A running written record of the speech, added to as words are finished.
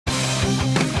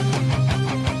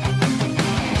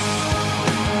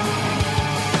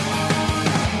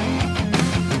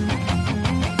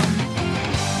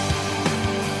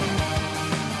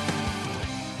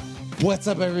What's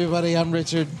up, everybody? I'm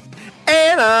Richard.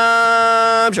 And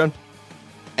I'm Shawn.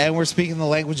 And we're speaking the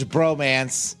language of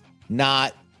bromance,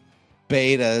 not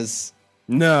betas.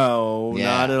 No, Yeah.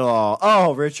 not at all.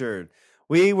 Oh, Richard,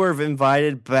 we were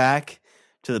invited back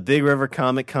to the Big River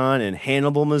ComiCon in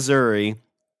Hannibal, Missouri,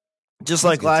 just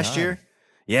like last year.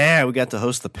 Yeah, we got to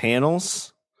host the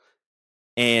panels,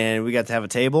 and we got to have a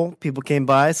table. People came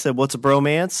by, said, "What's a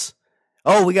bromance?"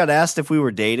 Oh, we got asked if we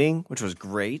were dating, which was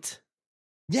great.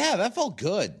 Yeah, that felt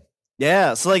good.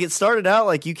 Yeah, so like it started out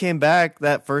like you came back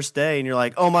that first day and you're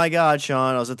like, "Oh my God,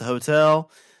 Shawn, I was at the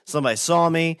hotel. Somebody saw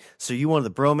me. So you one of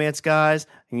the bromance guys?"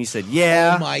 And you said,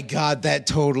 "Yeah." Oh my God, that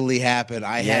totally happened.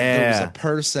 There was a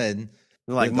person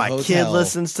like, at my the kid hotel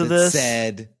listens to that this.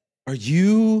 said, "Are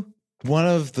you one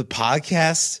of the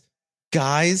podcast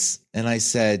guys?" And I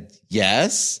said,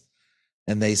 "Yes."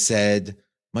 And they said,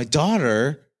 "My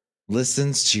daughter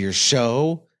listens to your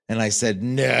show." And I said,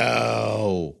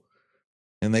 "No."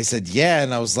 And they said, "Yeah."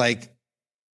 And I was like,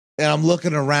 and I'm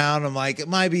looking around. I'm like,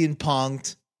 am I being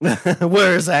punked?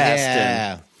 Where's Aston?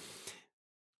 Yeah.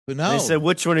 But no. They said,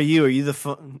 "Which one are you? Are you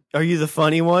the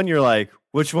funny one?" You're like,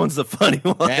 "Which one's the funny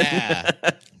one?" Yeah.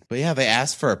 But yeah, they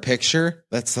asked for a picture.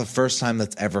 That's the first time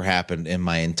that's ever happened in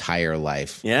my entire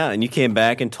life. Yeah, and you came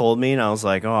back and told me, and I was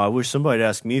like, "Oh, I wish somebody'd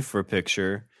ask me for a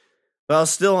picture." But I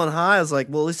was still on high. I was like,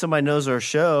 "Well, at least somebody knows our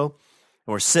show."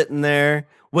 And we're sitting there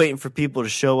waiting for people to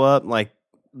show up. Like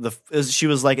she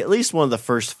was like at least one of the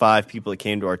first 5 people that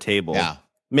came to our table. Yeah.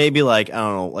 Maybe like, I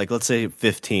don't know, like let's say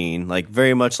 15, like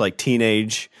very much like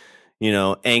teenage,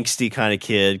 angsty kind of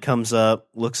kid comes up,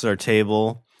 looks at our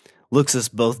table, looks us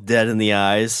both dead in the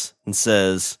eyes and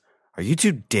says, "Are you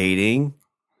two dating?"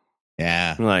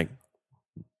 Yeah. I'm like,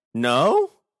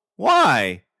 "No?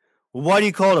 Why? Well, why do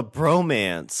you call it a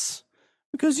bromance?"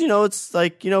 Because, it's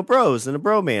like, bros and a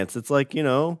bromance. It's like,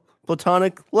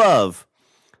 platonic love.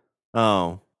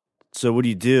 Oh, so what do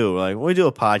you do? Like, well, we do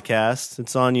a podcast.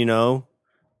 It's on,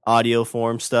 audio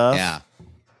form stuff. Yeah.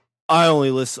 I only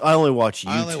watch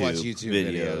YouTube,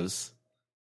 videos.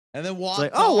 And then walk. It's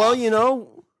like, oh, well,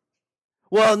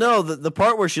 well, no, the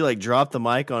part where she like dropped the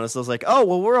mic on us, I was like, "Oh,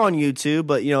 well, we're on YouTube,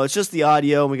 but it's just the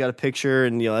audio and we got a picture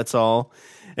and that's all."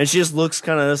 And she just looks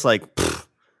kind of just like, "Pfft,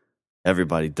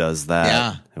 everybody does that."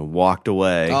 Yeah. And walked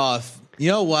away. Oh, you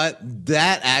know what?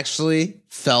 That actually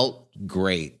felt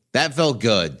great. That felt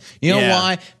good. You know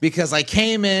why? Because I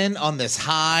came in on this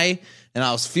high and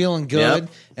I was feeling good.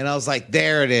 Yep. And I was like,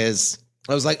 there it is.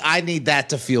 I was like, I need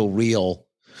that to feel real.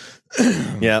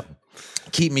 Yep.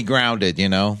 Keep me grounded,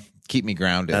 Keep me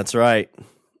grounded. That's right.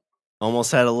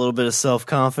 Almost had a little bit of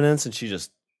self-confidence and she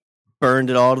just burned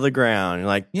it all to the ground. You're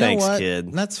like, "Thanks,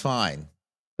 kid." That's fine.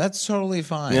 That's totally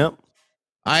fine. Yep.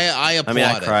 I applaud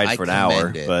I cried it. for an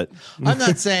hour, but I'm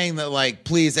not saying that like,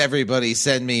 please everybody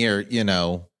send me your,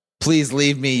 please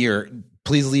leave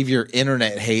your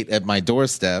internet hate at my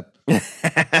doorstep.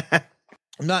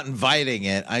 I'm not inviting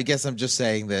it. I guess I'm just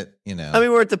saying that, I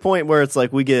mean, we're at the point where it's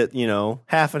like we get,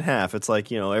 half and half. It's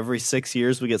like, every 6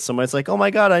 years we get somebody that's like, "Oh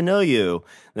my God, I know you."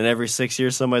 And then every 6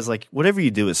 years somebody's like, "Whatever you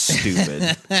do is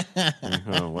stupid."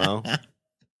 Oh, well,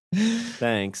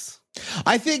 thanks.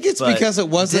 I think it's because it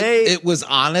was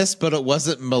honest, but it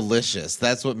wasn't malicious.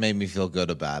 That's what made me feel good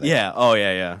about it. Yeah. Oh,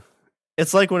 yeah.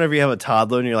 It's like whenever you have a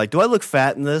toddler and you're like, "Do I look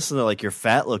fat in this?" And they're like, "Your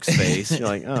fat looks face." You're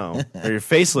like, "Oh." Or your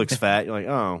face looks fat. You're like,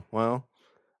 "Oh, well."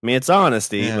 I mean, it's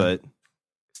honesty, but it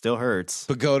still hurts.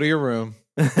 But go to your room.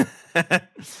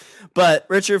 But,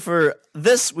 Richard, for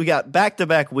this, we got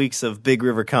back-to-back weeks of Big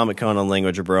River ComiCon on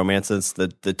Language of Bromance. It's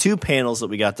the 2 panels that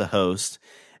we got to host.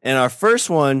 And our first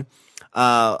one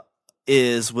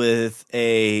is with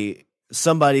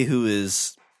somebody who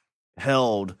has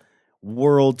held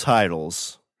world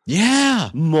titles.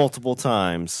 Yeah. Multiple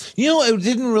times. It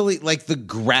didn't really like the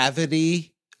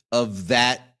gravity of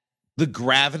that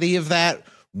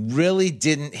really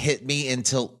didn't hit me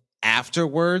until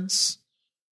afterwards,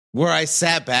 where I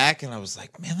sat back and I was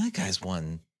like, man, that guy's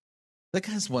won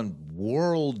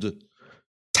world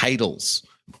titles,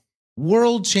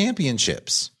 world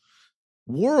championships,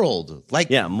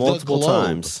 multiple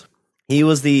times. He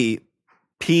was the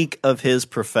peak of his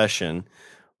profession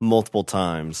multiple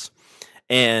times.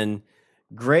 And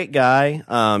great guy.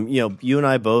 You and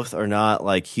I both are not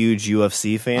like huge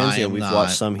UFC fans. We've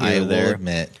watched some here or there. I will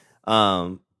admit.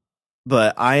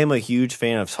 But I am a huge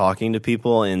fan of talking to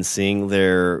people and seeing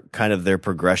their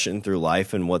progression through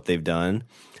life and what they've done.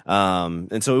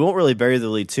 And so we won't really bury the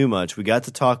lead too much. We got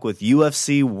to talk with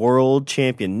UFC world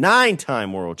champion,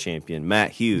 9-time world champion,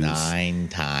 Matt Hughes. 9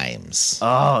 times.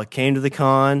 Oh, came to the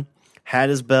con, had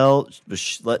his belt,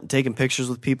 was taking pictures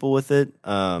with people with it.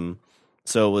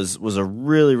 So it was a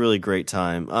really, really great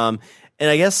time. And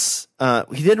I guess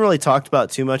he didn't really talk about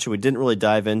it too much, and we didn't really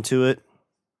dive into it.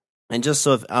 And just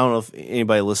so I don't know if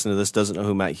anybody listening to this doesn't know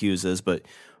who Matt Hughes is, but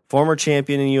former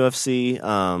champion in UFC,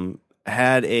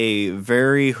 had a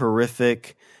very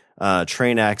horrific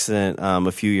train accident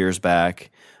a few years back,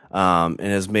 and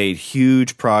has made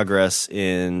huge progress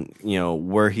in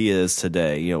where he is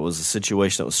today. It was a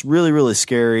situation that was really, really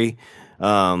scary,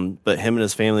 but him and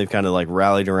his family have kind of like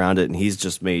rallied around it, and he's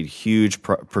just made huge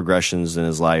progressions in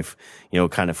his life,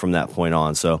 kind of from that point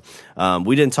on. So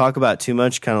we didn't talk about it too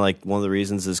much. Kind of like one of the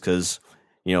reasons is because,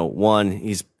 one,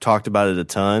 he's talked about it a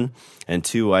ton, and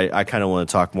two, I kind of want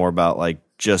to talk more about like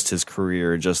just his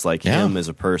career, just like him as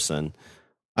a person.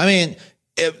 I mean,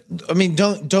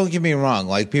 don't get me wrong.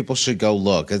 Like, people should go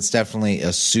look. It's definitely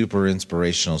a super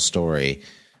inspirational story.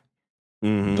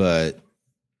 Mm-hmm. But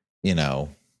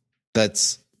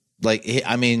that's like,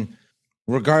 I mean,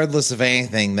 regardless of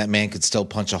anything, that man could still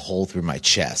punch a hole through my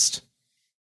chest.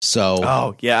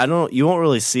 So, you won't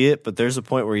really see it, but there's a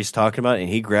point where he's talking about it, and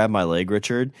he grabbed my leg,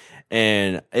 Richard,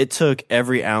 and it took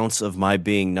every ounce of my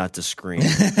being not to scream,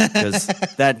 because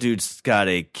that dude's got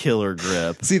a killer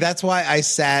grip. See, that's why I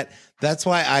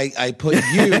put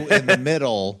you in the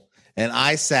middle, and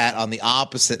I sat on the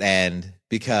opposite end,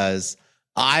 because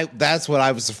that's what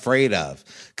I was afraid of.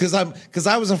 Because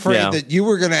I was afraid that you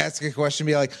were going to ask a question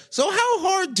and be like, so how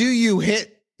hard do you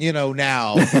hit,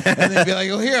 now? And then be like,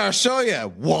 oh, here, I'll show you.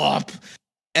 Whoop.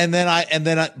 And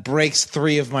then it breaks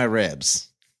 3 of my ribs.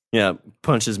 Yeah,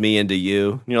 punches me into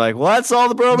you. And you're like, well, that's all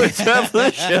the bromance have for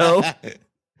this show.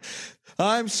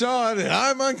 I'm Shawn, and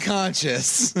I'm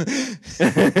unconscious.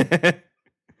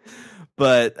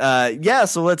 But,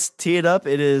 so let's tee it up.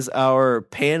 It is our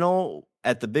panel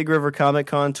at the Big River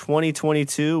Comic-Con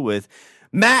 2022 with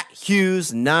Matt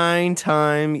Hughes,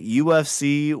 9-time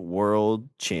UFC world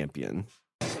champion.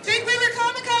 Big River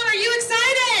Comic-Con, are you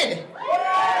excited?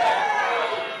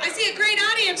 I see a great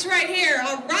audience right here.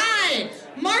 All right.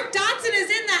 Mark Dotson is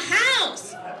in the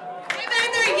house. Hey,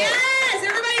 back there, yes.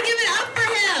 Everybody give it up for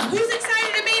him. Who's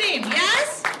excited to meet him?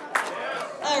 Yes?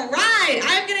 All right.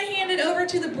 I'm going to hand it over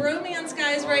to the Bromance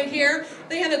guys right here.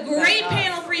 They have a great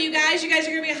panel for you guys. You guys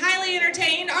are going to be highly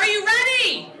entertained. Are you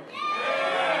ready?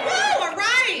 Woo, all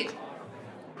right.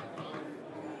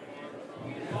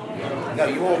 No,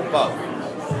 you hold both.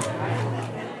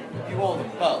 You hold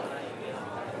them both.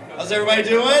 How's everybody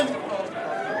doing?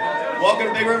 Welcome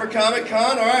to Big River Comic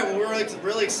Con. All right, well, we're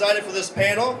really excited for this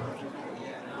panel.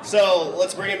 So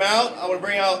let's bring him out. I want to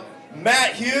bring out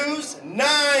Matt Hughes,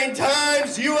 9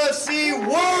 times UFC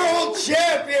world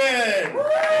champion.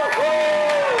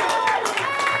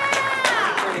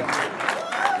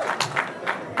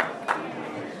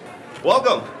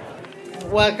 Welcome.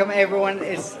 Welcome, everyone.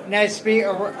 It's nice to be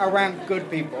around good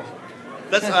people.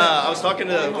 I was talking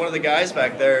to one of the guys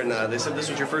back there, and they said this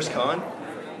was your first con.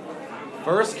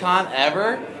 First con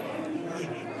ever?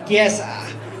 Yes,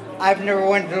 I've never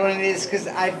wanted to do one of these because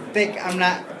I think I'm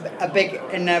not a big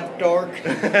enough dork.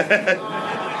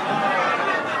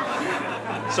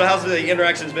 So how's the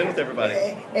interactions been with everybody?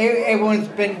 Everyone's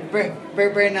been very,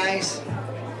 very, very nice.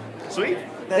 Sweet.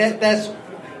 That's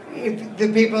if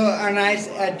the people are nice,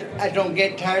 I don't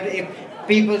get tired. If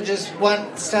people just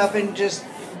want stuff and just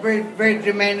very, very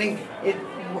demanding, it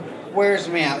wears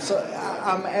me out. So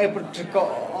I'm able to go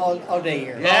all day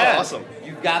here. Yeah, oh, awesome.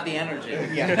 You've got the energy.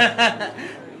 Yeah.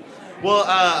 Well,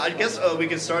 I guess we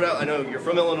could start out. I know you're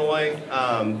from Illinois.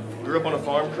 Grew up on a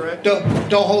farm, correct? Don't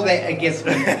hold that against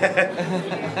me.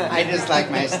 I just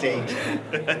like my state.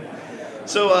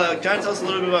 So, kind of tell us a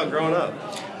little bit about growing up.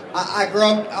 I grew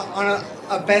up on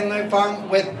a family farm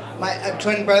with my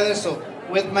twin brother. So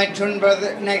with my twin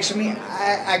brother next to me,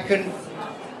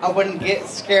 I wouldn't get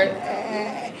scared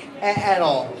at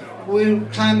all. We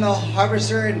climbed the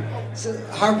harvester, and the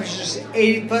harvester's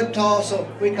 80 foot tall, so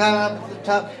we climb up to the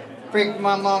top, freak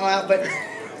my mom out, but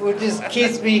we're just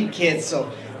kids being kids.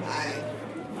 So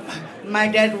my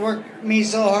dad worked me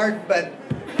so hard, but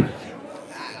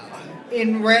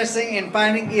in wrestling and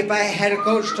fighting, if I had a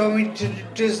coach told me to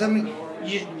do something,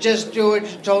 you just do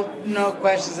it, you're told, no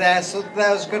questions asked. So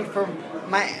that was good for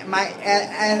my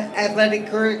athletic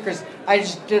career, because I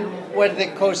just did what the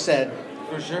coach said.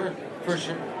 For sure.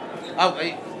 Oh,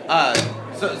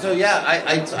 so yeah,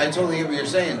 I totally get what you're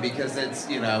saying, because it's,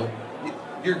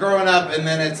 you're growing up, and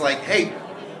then it's like, hey,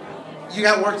 you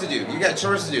got work to do, you got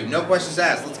chores to do, no questions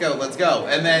asked, let's go.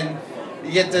 And then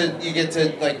you get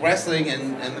to like wrestling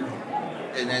and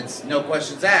it's no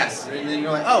questions asked, and then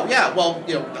you're like, oh yeah, well,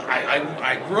 you know,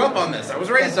 I grew up on this, I was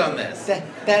raised on this.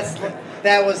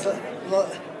 That was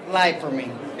life for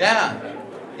me.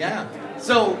 Yeah.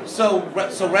 So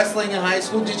wrestling in high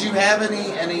school. Did you have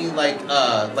any like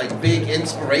big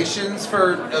inspirations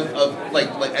for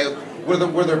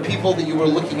were there people that you were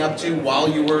looking up to while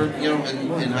you were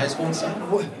in high school and stuff?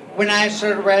 When I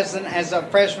started wrestling as a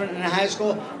freshman in high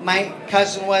school, my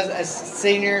cousin was a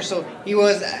senior, so he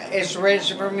was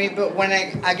inspiration for me. But when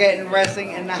I got in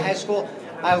wrestling in high school,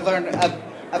 I learned of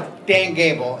Dan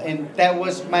Gable, and that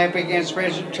was my big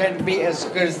inspiration, trying to be as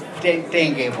good as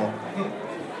Dan Gable.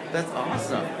 That's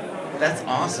awesome. That's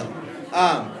awesome.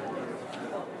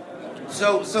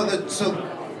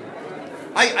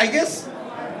 I guess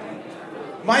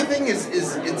my thing is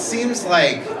it seems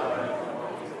like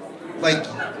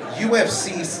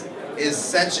UFC is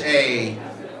such a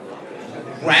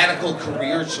radical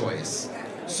career choice.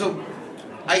 So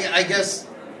I guess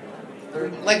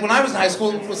like when I was in high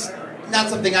school, it was not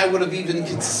something I would have even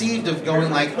conceived of going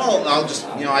like, well, I'll just,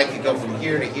 I could go from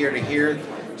here to here to here.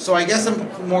 So I guess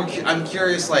I'm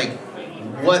curious, like,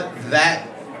 what that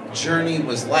journey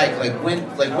was like. Like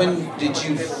when did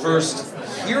you first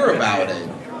hear about it,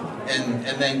 and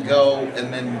then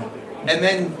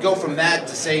go from that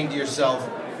to saying to yourself,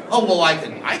 oh well, I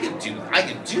could do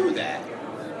that.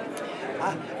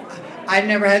 I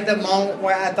never had the moment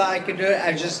where I thought I could do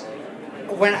it.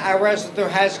 When I wrestled through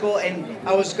high school, and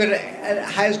I was good at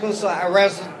high school, so I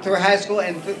wrestled through high school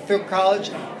and through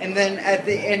college, and then at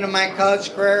the end of my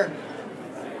college career,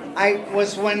 I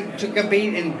was one to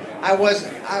compete, and I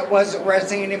wasn't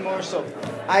wrestling anymore, so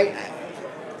I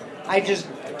just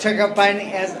took up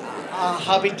fighting as a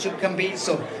hobby to compete.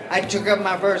 So I took up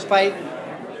my first fight.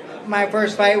 My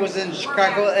first fight was in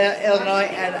Chicago, Illinois,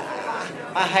 at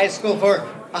a high school for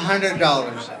 $100.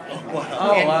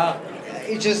 Oh wow.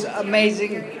 It's just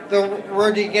amazing the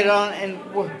road you get on and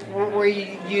where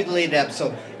you lead up.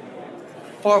 So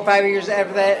 4 or 5 years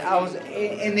after that, I was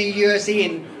in the UFC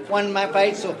and won my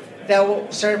fight. So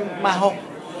that started my whole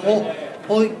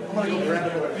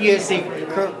UFC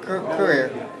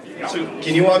career. So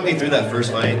can you walk me through that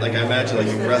first fight? Like I imagine like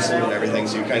you wrestled and everything,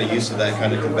 so you're kind of used to that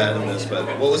kind of combativeness. But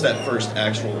what was that first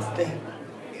actual?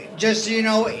 Just in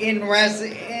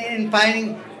wrestling, in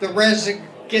fighting, the wrestler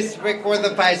gets to pick where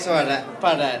the fight's at.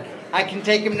 I can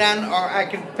take him down, or I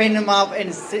can pin him off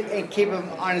and keep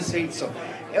him on his feet. So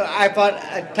I fought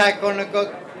a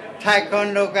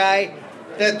taekwondo guy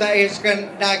that thought he was going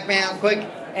to knock me out quick.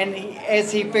 And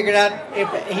as he figured out if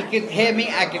he could hit me,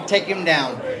 I could take him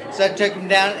down. So I took him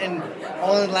down, and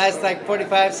only lasted like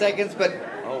 45 seconds. But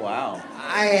oh wow!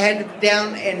 I had him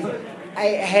down, and I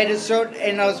had his throat,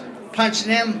 and I was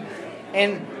punching him,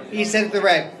 and he said to the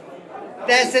ref,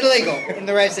 "That's illegal." And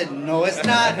the ref said, "No, it's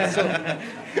not." So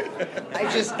I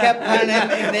just kept punching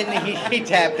him, and then he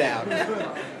tapped out.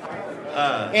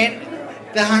 And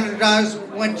the $100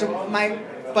 went to my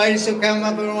buddies who come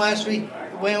up and watched me.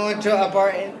 We went to a bar,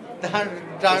 and the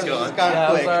 $100 was gone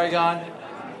quick. Sorry, gone.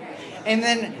 And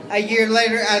then a year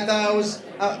later, I thought I was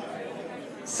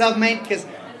self-made because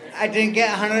I didn't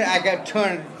get 100. I got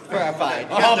 200 for a fight.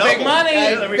 Oh, big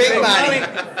money! Big money.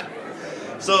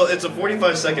 So it's a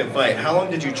 45-second fight. How long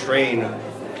did you train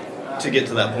to get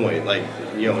to that point? Like,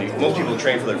 most people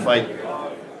train for their fight.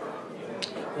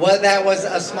 Well, that was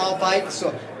a small fight.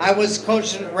 So I was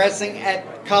coaching wrestling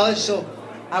at college. So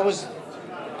I was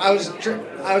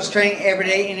training every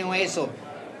day anyway. So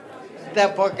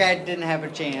that poor guy didn't have a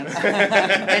chance.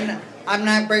 And I'm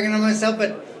not bragging on myself,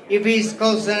 but if he's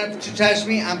close enough to touch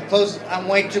me, I'm close. I'm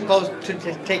way too close to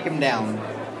take him down.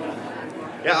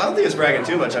 Yeah, I don't think it's bragging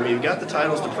too much. I mean, you've got the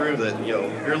titles to prove that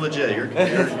you're legit.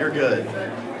 You're good.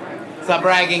 Stop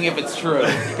bragging if it's true.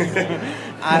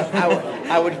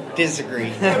 I would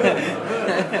disagree. To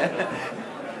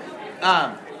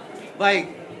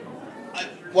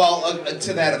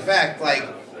that effect,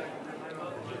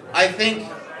 I think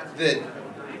that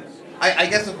I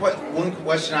guess one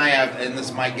question I have, and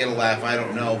this might get a laugh, I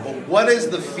don't know, but what is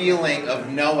the feeling of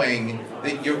knowing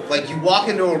that you walk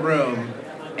into a room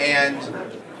and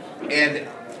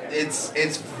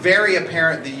it's very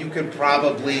apparent that you could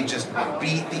probably just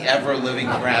beat the ever living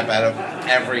crap out of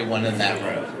everyone in that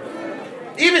room.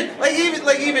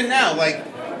 Even now,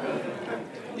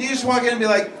 you just walk in and be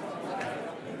like,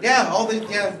 nobody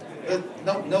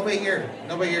here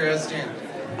has a chance.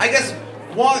 I guess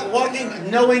walking,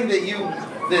 knowing that you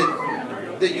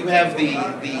have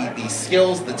the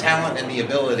skills, the talent, and the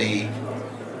ability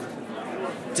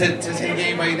to take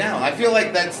anybody down. I feel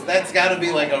like that's got to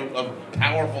be like a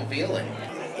powerful feeling.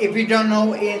 if you don't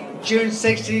know, in June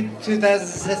 16,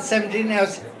 2017, I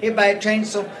was hit by a train,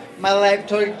 so my life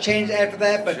totally changed after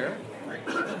that.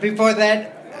 But before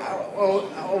that,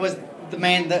 I was the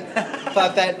man that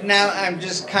thought that. Now I'm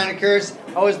just kind of curious.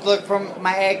 I always look for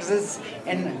my exits,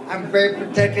 and I'm very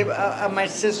protective of my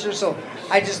sister, so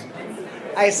I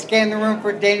scan the room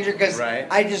for danger because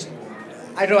I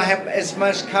don't have as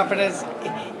much confidence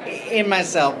in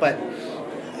myself, but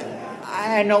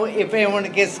I know if anyone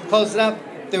gets close enough,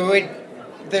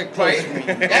 they're close to me.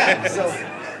 Yeah. So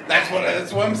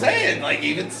that's what I'm saying. Like,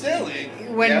 even still.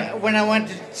 When I want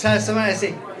to touch someone, I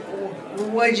say,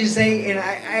 "What'd you say?" And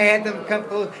I had them come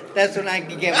close. That's when I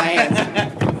can get my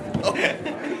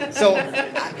hands. So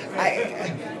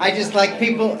I just like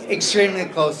people extremely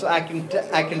close, so I can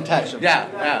touch them. Yeah.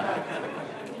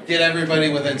 Get everybody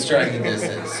within striking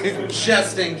distance,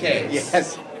 just in case.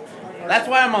 Yes. That's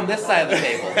why I'm on this side of the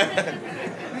table.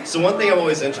 So one thing I'm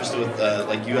always interested with,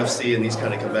 like UFC and these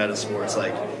kind of combative sports,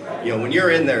 like, you know, when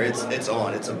you're in there, it's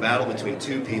on. It's a battle between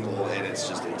two people, and it's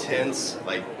just intense.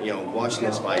 Like, you know, watching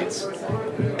those fights,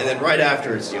 and then right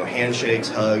after it's, you know, handshakes,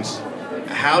 hugs.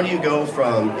 How do you go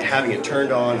from having it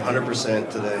turned on 100%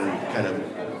 to then kind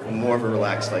of more of a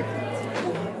relaxed, like?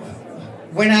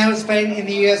 When I was fighting in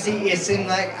the UFC, it seemed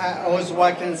like I was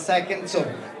walking in second. So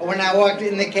when I walked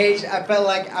in the cage, I felt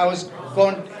like I was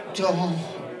going to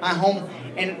my home,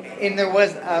 and there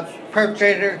was a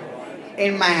perpetrator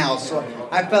in my house. So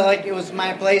I felt like it was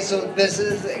my place. So this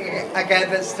is a guy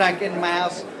that snuck into my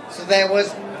house. So that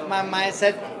was my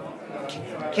mindset.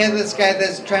 Kill this guy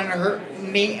that's trying to hurt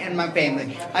me and my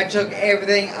family. I took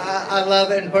everything I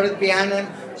love and put it behind him.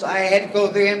 So I had to go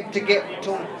through him to get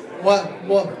to what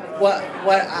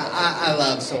I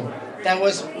love. So that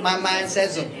was my mindset.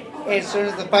 So as soon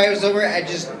as the fight was over, I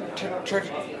just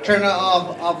turned it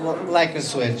off like a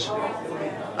switch.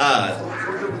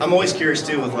 I'm always curious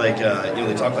too with, like, you know,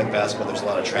 they talk like basketball, there's a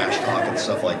lot of trash talk and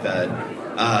stuff like that.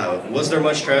 Was there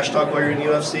much trash talk while you're in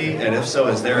UFC? And if so,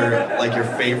 is there, like, your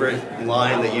favorite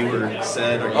line that you were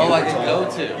said or you like were a told?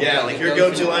 go-to. Yeah, like your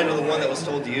go-to line or the one that was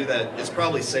told to you that it's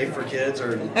probably safe for kids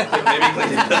or maybe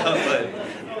clean it up, but...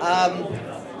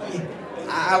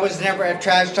 I was never a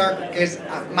trash talker because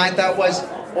my thought was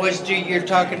always you're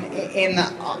talking in the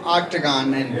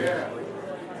octagon, and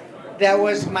that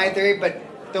was my theory. But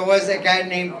there was a guy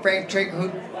named Frank Trigg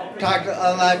who talked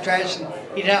a lot of trash, and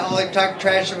he didn't only talk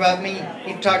trash about me,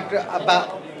 he talked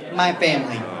about my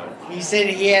family. He said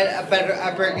he had a better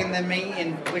upbringing than me,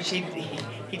 and which he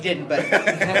didn't, but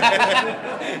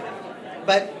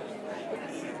but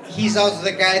he's also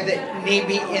the guy that kneed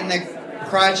me in the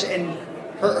crotch and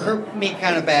hurt me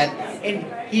kind of bad, and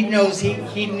he knows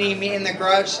he kneed me in the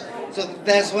crotch. So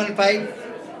that's one fight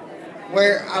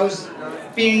where I was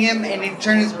beating him and he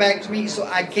turned his back to me, so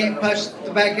I can't punch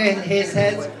the back of his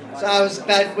head. So I was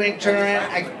glad when he turned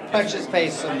around, I punched his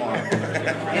face some more. In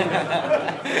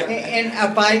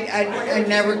a fight, I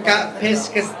never got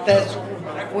pissed because that's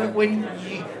when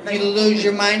you lose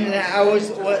your mind, and I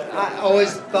always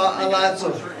thought a lot,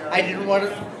 so I didn't want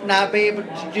to not be able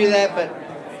to do that, but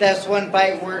that's one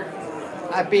fight where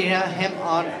I beat him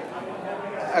on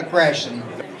aggression.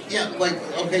 Yeah, like,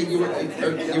 okay, you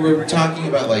were talking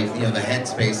about, like, you know, the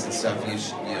headspace and stuff.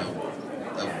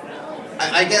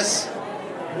 I guess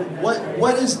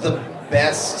what is the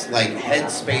best, like,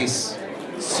 headspace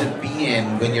to be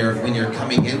in when you're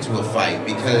coming into a fight?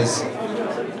 Because,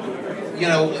 you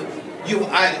know,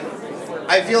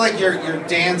 I feel like you're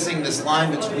dancing this line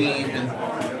between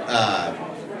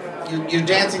you're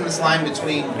dancing this line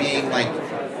between being, like,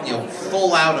 you know,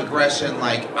 full out aggression,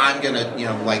 like I'm gonna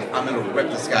rip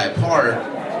this guy apart,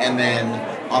 and then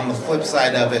on the flip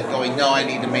side of it, going, no, I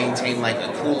need to maintain, like,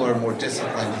 a cooler, more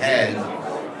disciplined head.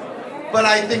 But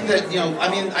I think that, you know, I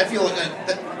mean, I feel like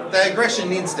the aggression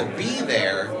needs to be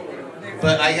there,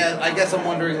 but I guess I'm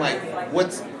wondering, like,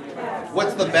 what's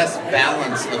the best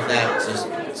balance of that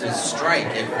to strike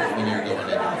when you're going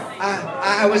in?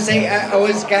 I would say I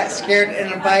always got scared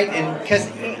in a fight, and because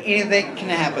anything can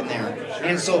happen there,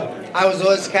 and so I was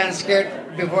always kind of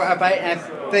scared before I fight, and I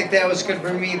think that was good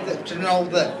for me to know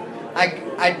that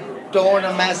I don't want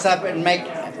to mess up and make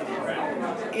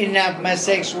enough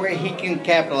mistakes where he can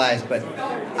capitalize. But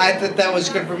I thought that was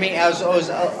good for me. I was always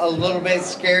a little bit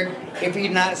scared. If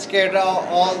you're not scared at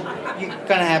all you're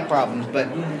gonna have problems. But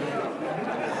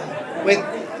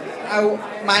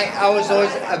I was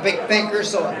always a big thinker,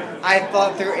 so I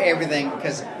thought through everything.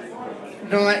 Because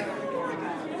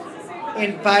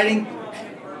in fighting,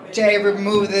 to every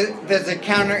move there's a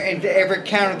counter, and to every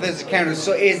counter there's a counter.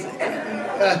 So it's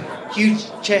a huge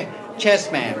chess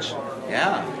match.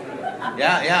 Yeah.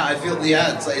 Yeah. I feel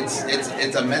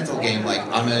it's a mental game. Like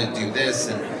I'm gonna do this,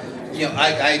 and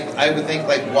I would think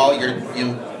like while you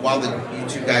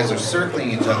two guys are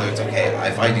circling each other, it's okay.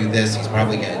 If I do this, he's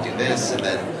probably gonna do this, and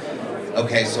then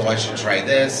okay, so I should try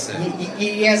this.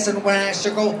 Yes, and when I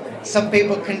circle, some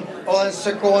people can only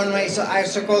circle one way, so I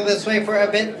circle this way for a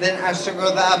bit, then I circle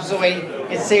the opposite way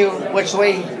and see which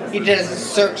way he does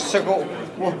circle.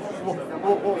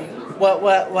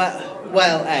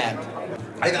 Well at.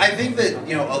 I think that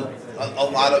a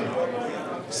lot of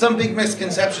some big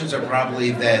misconceptions are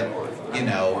probably that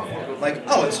like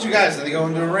it's two guys and they go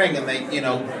into a ring and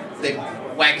they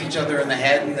whack each other in the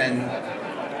head and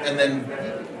then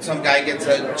some guy gets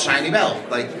a shiny belt.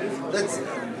 Like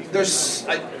there's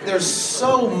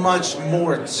so much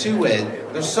more to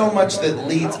it. There's so much that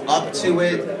leads up to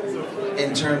it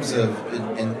in terms of the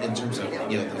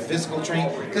physical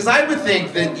training. Because I would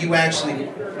think that you actually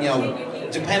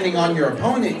depending on your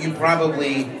opponent, you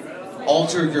probably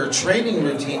alter your training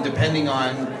routine depending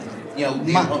on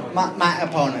my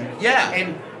opponent. Yeah.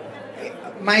 And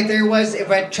my theory was if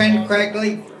I train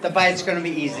correctly, the fight's going to be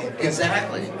easy.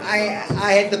 Exactly.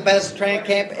 I had the best training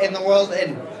camp in the world,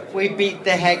 and we beat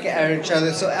the heck out of each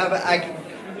other. So if I could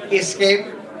escape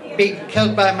being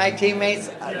killed by my teammates,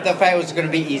 the fight was going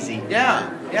to be easy. Yeah.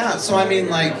 So I mean,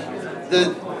 like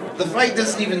the fight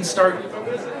doesn't even start.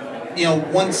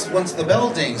 Once the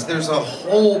bell dings, there's a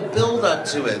whole build up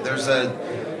to it. There's and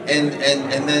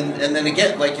then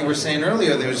again, like you were saying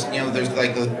earlier, there's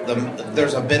like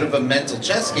there's a bit of a mental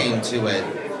chess game to it,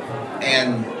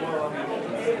 and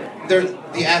the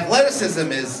athleticism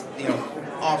is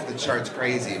off the charts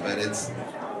crazy, but it's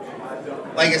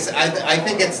like I said, I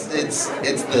think it's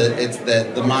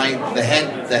the mind, the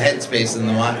head space and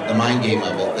the mind game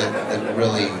of it that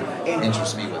really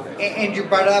interests me with it. And you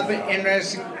brought up an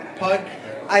interesting point.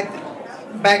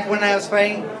 Back when I was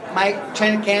fighting, my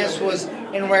training camps was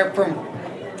anywhere from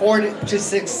 4 to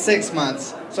 6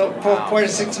 months. So for 4 to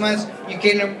 6 months, you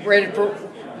get ready for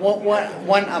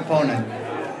one opponent.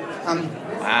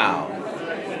 Wow.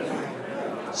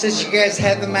 Since you guys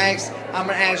have the mics, I'm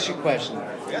gonna ask you a question.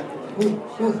 Yeah. Who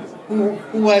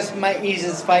was my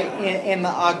easiest fight in the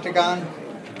octagon?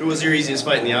 Who was your easiest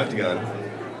fight in the octagon?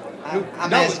 I'm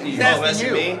asking you. Asking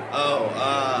you. Me?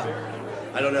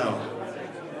 I don't know.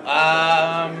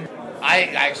 I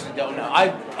actually don't know.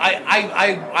 I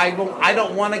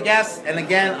don't want to guess. And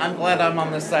again, I'm glad I'm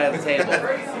on this side of the table.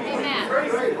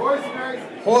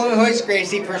 Hoist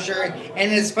Gracie for sure.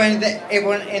 And it's funny that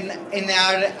everyone in the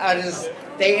audience,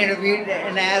 they interviewed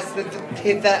and asked if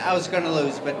they thought I was going to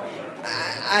lose, but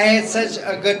I had such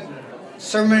a good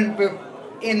sermon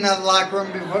in the locker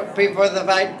room before the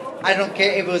fight. I don't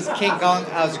care if it was King Kong,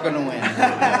 I was going to win.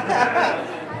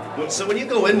 So when you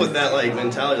go in with that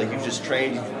mentality, you've just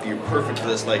trained, you're perfect for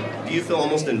this. Do you feel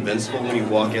almost invincible when you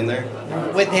walk in there?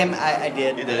 With him, I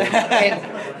did. You did.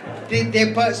 And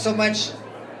they put so much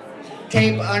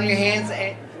tape on your hands,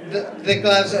 and the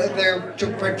gloves are there to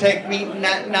protect me,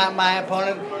 not my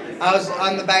opponent. I was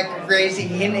on the back of Gracie,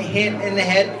 hit in the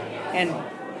head, and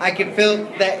I could feel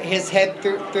that his head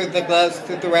through the gloves,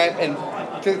 through the wrap, and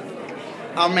through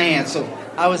on my hands. So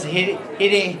I was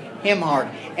hitting him hard,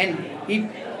 and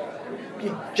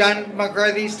John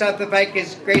McCarthy stopped the fight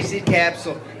because Gracie tapped.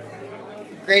 So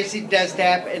Gracie does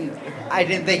tap, and I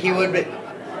didn't think he would, but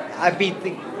I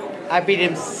beat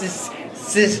him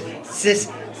senseless.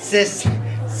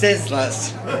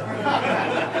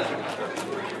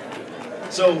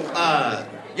 So,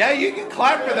 Yeah, you can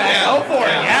clap for that. Go for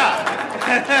it. Yeah.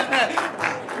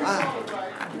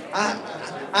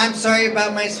 I'm sorry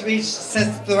about my speech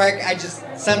since the wreck. I just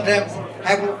sometimes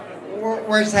have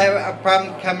words have a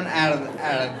problem coming out of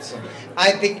it. So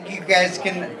I think you guys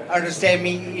can understand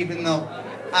me, even though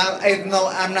I'm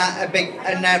not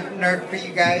enough nerd for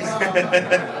you guys.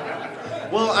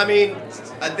 well, I mean,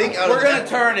 I think We're going to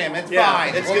turn him. It's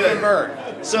fine. It's we'll good.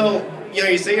 Convert. So,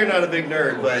 you say you're not a big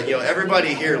nerd, but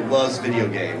everybody here loves video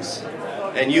games,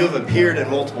 and you have appeared in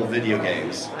multiple video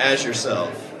games as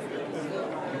yourself.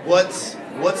 What's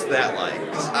that like?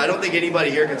 Because I don't think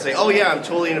anybody here can say, "Oh yeah, I'm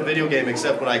totally in a video game,"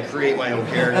 except when I create my own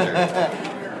character.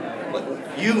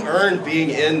 You earned being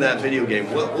in that video game.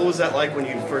 What was that like when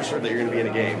you first heard that you're going to be in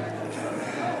a game?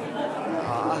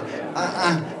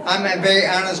 I'm a very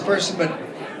honest person, but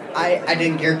I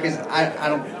didn't care because I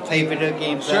don't play video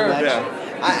games that much. Yeah.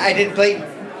 I did play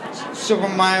Super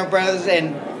Mario Brothers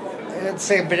and let's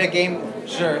say a video game.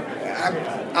 Sure.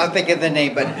 I'll think of the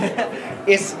name, but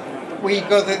it's where you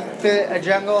go through a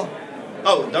jungle.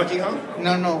 Oh, Donkey Kong?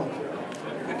 No.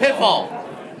 Pitfall.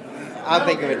 I'll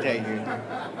think of it to you.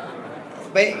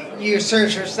 But you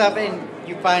search for stuff and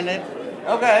you find it.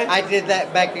 Okay. I did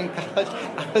that back in college.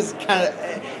 I was kind of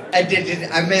addicted.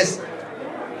 I missed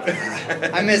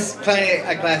plenty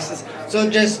of classes. So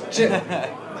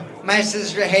my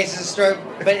sister hates the story,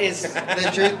 but it's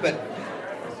the truth. But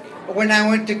when I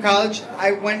went to college,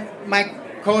 my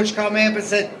coach called me up and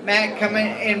said, Matt, come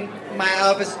in my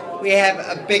office. We have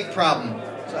a big problem.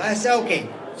 So I said, okay.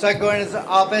 So I go into his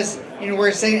office, and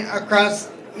we're sitting across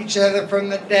each other from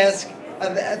the desk,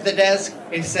 and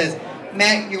he says,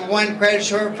 Matt, you're one credit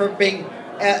short for being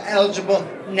eligible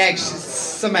next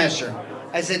semester.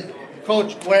 I said,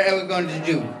 Coach, what are we going to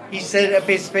do? He said a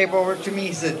piece of paper over to me.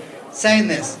 He said, sign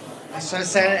this. So I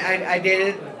signed it. I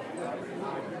did it.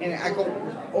 And I go,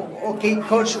 okay,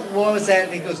 Coach, what was that?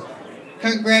 And he goes,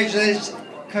 congratulations,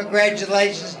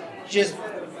 just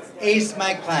aced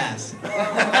my class. So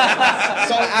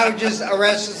I was just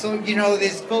arrested. So,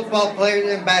 these football players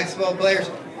and basketball players,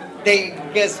 they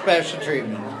get special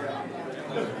treatment.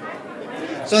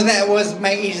 So that was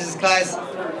my easiest class.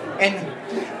 And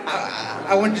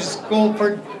I went to school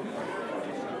for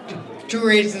two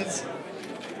reasons.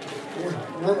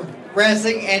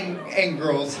 Wrestling and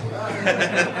girls.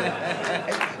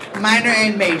 Minor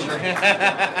and major.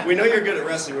 We know you're good at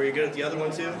wrestling. Were you good at the other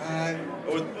one too?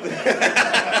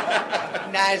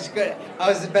 Not as good. I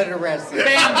was a better wrestler.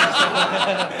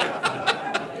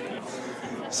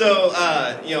 So,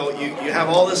 you have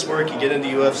all this work, you get into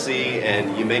UFC,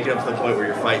 and you make it up to the point where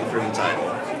you're fighting for the title.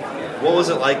 What was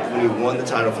it like when you won the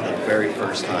title for the very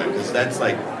first time? Because that's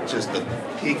like just the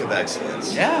peak of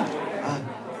excellence. Yeah.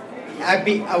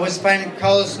 I was fighting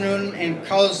Carlos Newton, and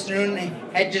Carlos Newton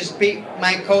had just beat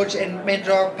my coach and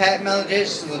mentor, Pat Melodic,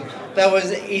 so that was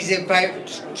an easy fight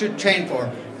to train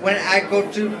for. When I go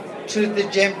to the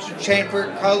gym to train for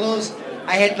Carlos,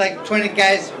 I had like 20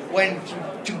 guys waiting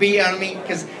to beat on me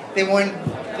because they wanted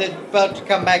the belt to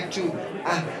come back to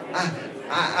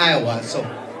Iowa. So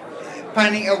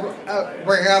finding a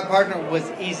workout partner was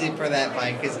easy for that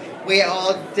fight because we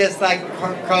all disliked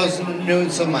Carlos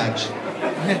Newton so much.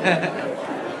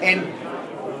 And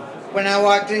when I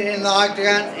walked in the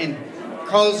octagon and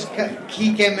Carlos,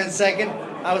 he came in second,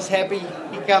 I was happy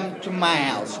he come to my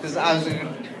house because I was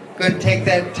going to take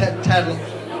that title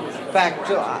back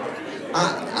to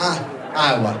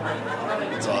Iowa.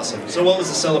 That's awesome. So what was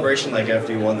the celebration like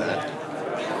after you won that?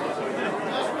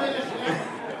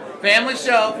 Family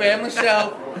show.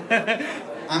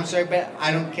 I'm sorry, but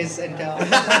I don't kiss and tell.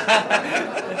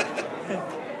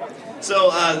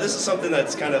 So this is something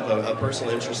that's kind of a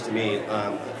personal interest to me.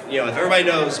 If everybody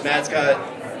knows, Matt's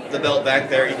got the belt back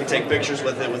there. You can take pictures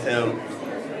with it with him.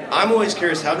 I'm always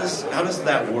curious, how does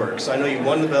that work? So I know you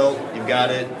won the belt, you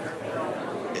got it.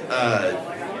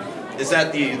 Is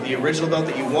that the original belt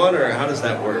that you won, or how does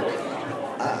that work?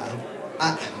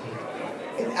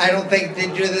 I don't think they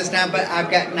do this now, but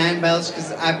I've got 9 belts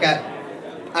because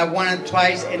I won it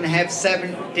twice and have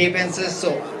 7 defenses.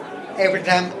 So every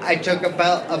time I took a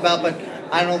belt, but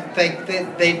I don't think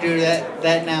that they do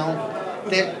that now.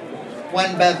 That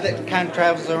one belt that kind of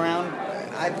travels around.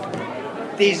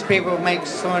 These people make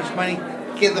so much money.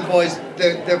 Give the boys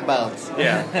their belts.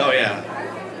 Yeah. Oh yeah.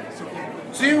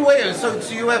 So you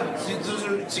have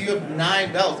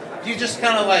 9 belts. Do you just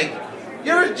kind of like,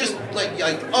 you ever just like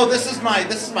oh, this is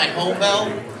my home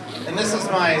belt, and this is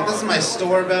my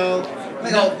store belt. I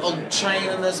think I'll train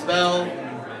in this belt.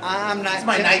 I'm not. It's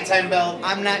my nighttime belt.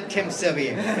 I'm not Tim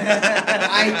Sylvia.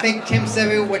 I think Tim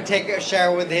Sylvia would take a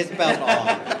shower with his belt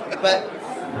on, but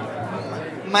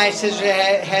my sister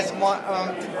has more.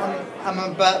 I'm a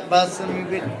belt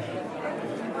than me,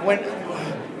 but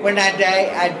when I die,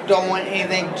 I don't want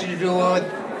anything to do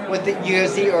with the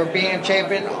UFC or being a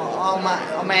champion on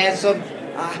my head. So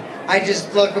I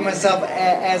just look at myself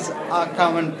as a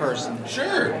common person.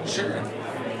 Sure.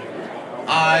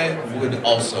 I would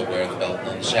also wear the belt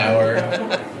in the shower.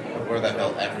 Wear that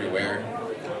belt everywhere.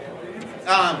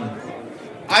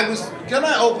 I was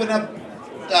gonna open up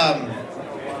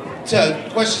to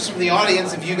questions from the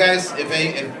audience. If you guys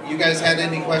had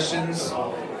any questions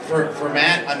for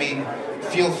Matt, I mean,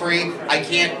 feel free. I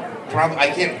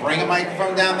can't bring a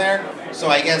microphone down there, so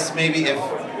I guess maybe if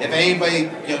anybody,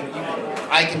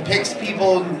 I can pick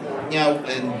people,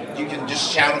 and you can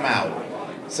just shout them out.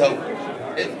 So.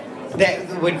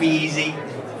 That would be easy.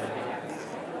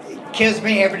 It kills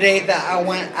me every day that I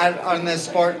went out on the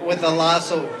sport with a loss,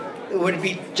 so it would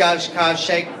be Josh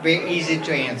Koscheck, very easy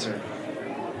to answer.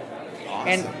 Awesome.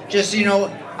 And just,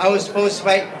 I was supposed to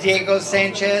fight Diego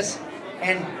Sanchez,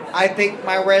 and I think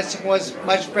my wrestling was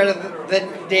much better than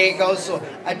Diego, so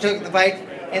I took the fight,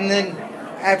 and then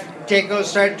after Diego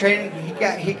started training,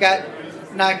 he got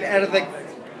knocked out of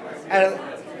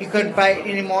he couldn't fight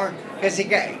anymore because he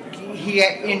got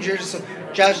injured. So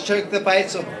Josh took the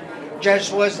fight. So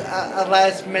Josh was a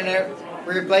last minute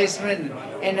replacement,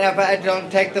 and if I don't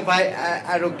take the fight,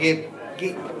 I don't get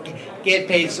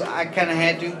paid. So I kind of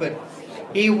had to, but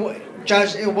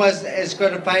Josh, it was as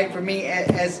good a fight for me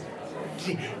as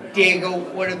Diego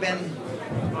would have been.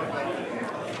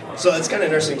 So it's kind of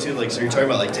interesting too. Like, so you're talking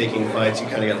about like taking fights. You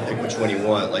kind of got to pick which one you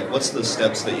want. Like, what's the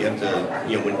steps that you have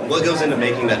to, what goes into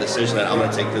making that decision that I'm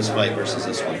going to take this fight versus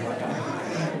this one?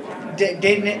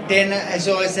 Then, as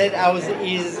I said, I was the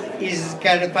easiest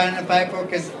guy to find a fight for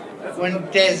because when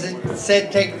Des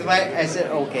said take the fight, I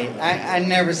said okay. I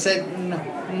never said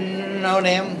no to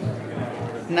him.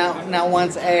 Not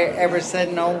once I ever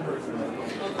said no.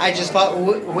 I just fought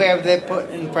whoever they put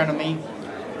in front of me.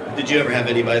 Did you ever have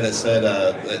anybody that said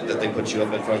that they put you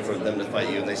up in front for them to fight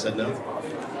you and they said no?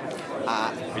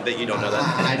 That you don't know that?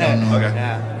 I don't know. Okay.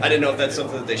 Yeah. I didn't know if that's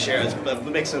something that they share. It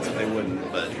makes sense if they wouldn't,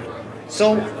 but...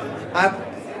 So,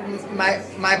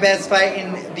 my best fight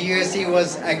in the UFC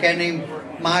was a guy named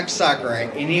Mark Sakurai,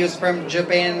 and he was from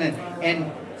Japan,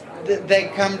 and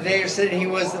they come there said he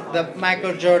was the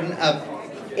Michael Jordan of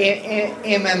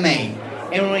MMA.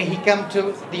 And when he come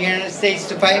to the United States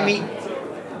to fight me,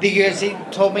 the UFC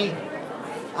told me,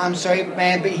 I'm sorry,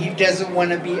 man, but he doesn't want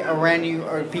to be around you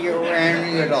or be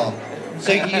around you at all.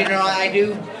 So you know what I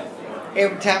do?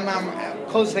 Every time I'm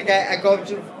close to the guy, I go up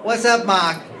to, what's up,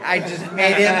 Mark? I just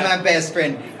made him my best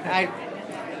friend.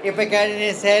 If I got in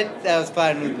his head, that was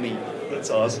fine with me. That's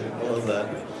awesome. I love that.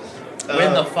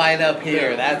 Win the fight up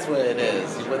here. That's what it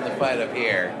is. You win the fight up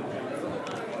here.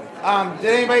 Did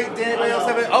anybody else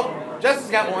have it? Oh,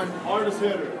 Justin's got one.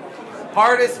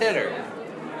 Hardest hitter.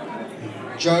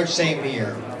 George St.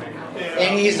 Pierre.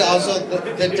 And he's also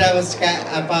the toughest guy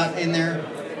I fought in there,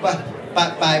 but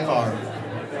by far.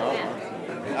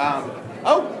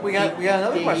 We got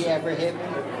another Did question. he ever hit me?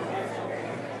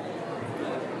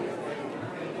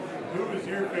 Who was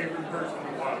your favorite person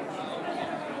to watch?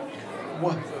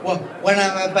 One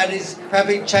of my buddies,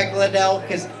 probably Chuck Liddell,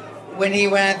 because when he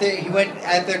went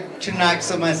out there to knock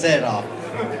someone's head off.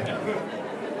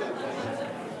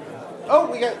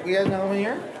 We got another one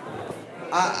here.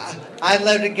 I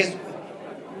loved it because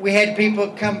we had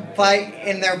people come fight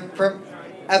in there from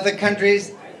other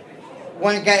countries.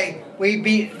 One guy, we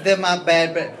beat them up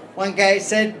bad, but one guy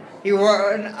said he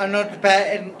wrote a note to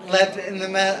Pat and left it in the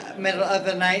middle of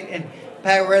the night, and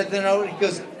Pat read the note. He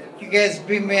goes, "You guys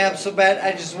beat me up so bad,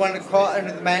 I just want to crawl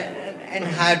under the mat and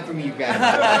hide from you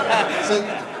guys." So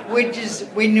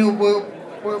we knew we're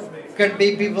going to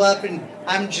beat people up, and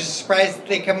I'm just surprised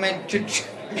they come in to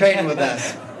train with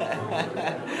us.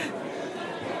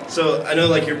 So I know,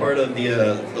 like, you're part of the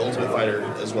Ultimate Fighter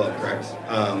as well, correct?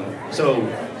 So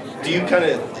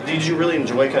did you really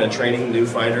enjoy kind of training new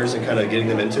fighters and kind of getting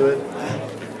them into it?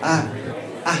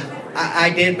 I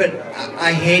did, but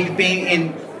I hated being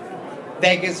in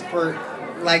Vegas for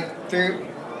like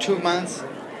 2 months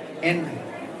and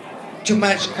too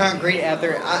much concrete out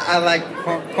there. I like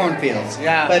cornfields.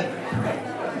 Yeah. But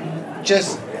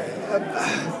just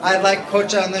I like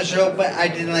coach on the show, but I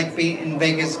didn't like being in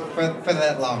Vegas for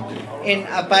that long. In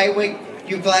a fight week,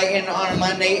 you fly in on a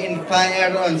Monday and fly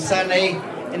out on Sunday,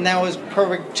 and that was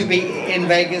perfect to be in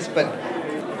Vegas. But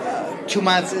 2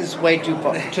 months is way too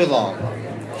long.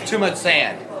 Too much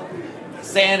sand.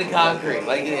 Sand and concrete.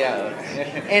 Like, yeah.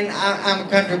 And I'm a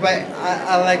country boy.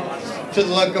 I like to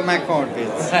look at my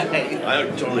cornfields. I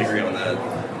totally agree on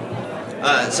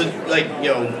that. So, like,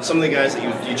 some of the guys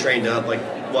that you trained up, like,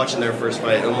 watching their first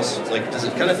fight, almost, like, does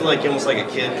it kind of feel like almost like a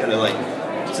kid, kind of, like,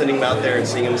 sending them out there and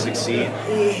seeing them succeed?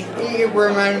 It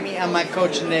reminded me of my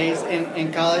coaching days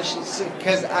in college,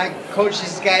 because I coach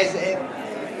these guys,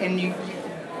 and you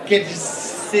get to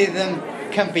see them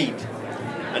compete.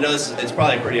 I know it's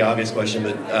probably a pretty obvious question,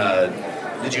 but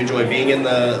did you enjoy being in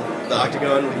the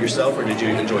octagon with yourself, or did you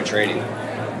enjoy training?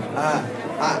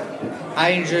 I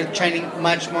enjoy training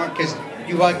much more because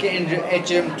you walk into a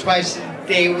gym twice a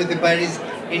day with your buddies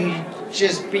and you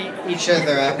just beat each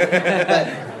other up. But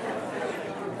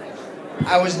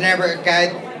I was never a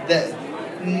guy that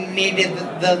needed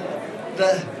the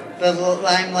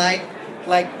limelight.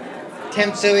 Like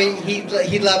Tim Suey,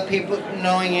 he loved people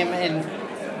knowing him and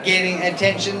getting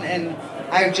attention, and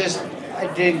I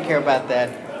didn't care about that.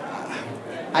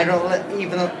 I don't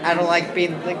like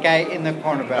being the guy in the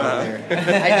corner back there.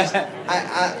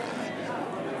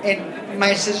 And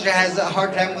my sister has a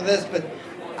hard time with this, but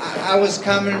I was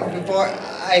coming before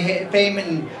I hit fame,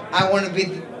 and I want to be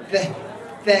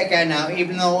that guy now.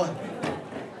 Even though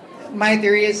my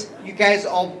theory is, you guys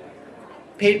all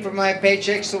paid for my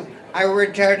paycheck, so I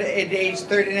retired at age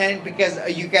 39 because of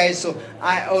you guys, so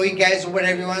I owe you guys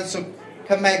whatever you want, so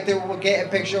come back there, we'll get a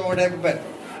picture or whatever, but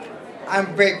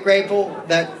I'm very grateful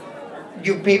that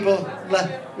you people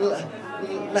let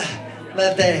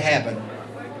that happen.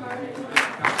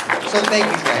 So thank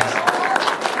you guys.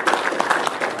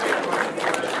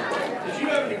 Did you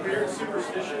have any weird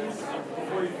superstitions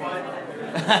before you fight?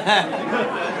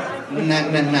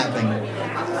 Nothing.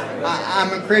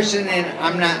 I'm a Christian and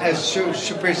I'm not a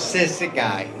superstitious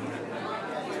guy.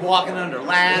 He's walking under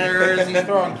ladders. He's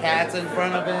throwing cats in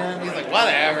front of him. He's like,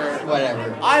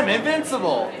 whatever. I'm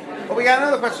invincible. But we got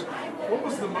another question. What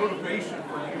was the motivation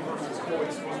for you versus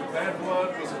Coyce? Was it bad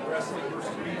blood? Was it wrestling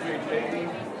versus BJJ?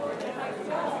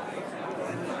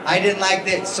 I didn't like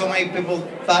that so many people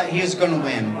thought he was going to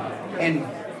win. And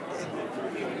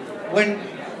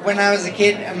when I was a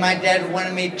kid and my dad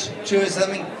wanted me to do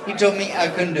something, he told me I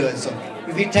couldn't do it. So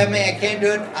if you tell me I can't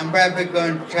do it, I'm probably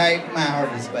going to try my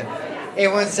hardest. But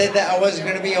everyone said that I wasn't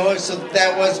going to be a host, so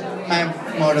that was my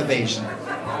motivation.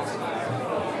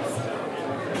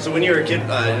 So when you were a kid,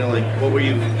 what were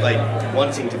you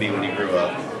wanting to be when you grew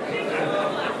up?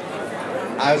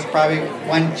 I was probably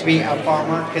wanting to be a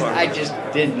farmer because I just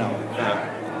didn't know.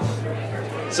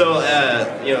 So,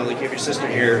 you have your sister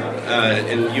here,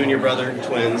 and you and your brother,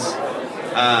 twins.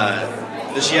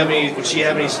 Would she have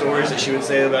any stories that she would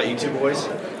say about you two boys?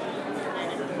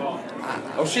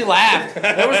 Oh, she laughed.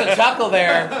 There was a chuckle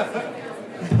there.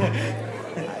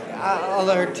 I'll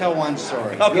let her tell one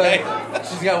story. Okay.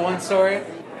 She's got one story?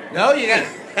 No, you got...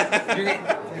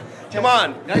 Come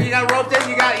on. No, you got roped in.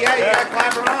 You got to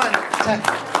clap her on.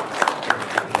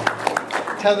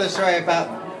 Tell the story about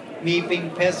me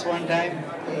being pissed one time.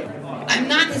 I'm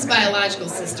not his biological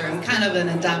sister. I'm kind of an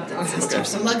adopted sister.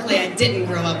 So luckily I didn't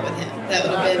grow up with him. That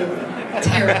would have been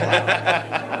terrible.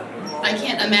 I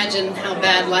can't imagine how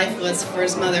bad life was for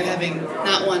his mother having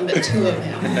not one but two of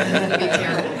him. That would be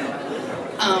terrible.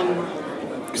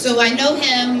 So I know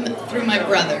him through my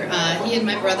brother. He and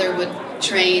my brother would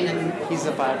train and he's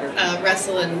a fighter,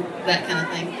 wrestle and that kind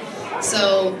of thing.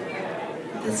 So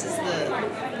this is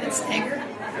it's Tiger,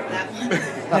 that one.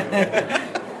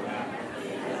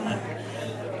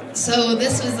 So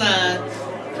this was a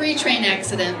pre-train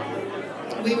accident.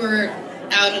 We were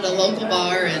out at a local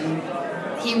bar and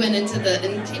he went into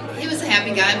he was a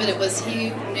happy guy, but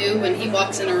he knew when he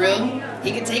walks in a room,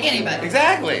 he could take anybody.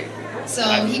 Exactly. So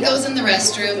he goes in the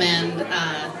restroom and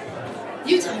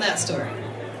you tell that story.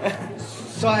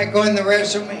 So I go in the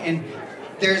restroom and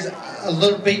there's a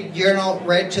little big urinal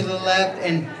right to the left,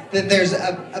 and then there's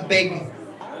a big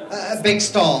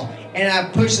stall. And I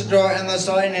push the door on the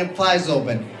stall and it flies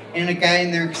open. And a guy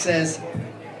in there says,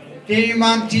 "Did your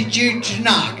mom teach you to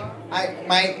knock?"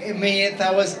 My immediate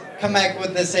thought was, come back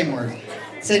with the same words.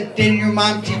 Said, "Did your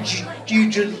mom teach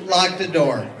you to lock the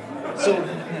door?" So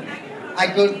I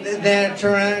go, then I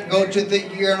turn around, go to the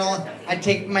urinal. I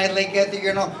take my leg at the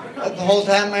urinal. The whole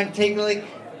time I'm taking the leg,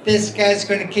 this guy's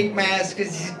going to kick my ass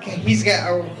because he's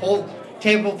got a whole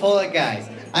table full of guys.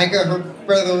 I got her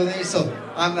brother with me, so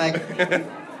I'm like,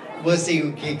 we'll see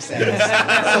who kicks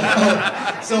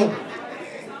ass. So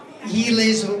he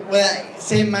leaves with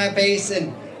say my face,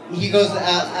 and he goes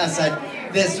outside.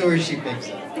 This is where she picks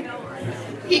up.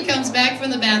 He comes back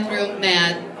from the bathroom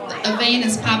mad. A vein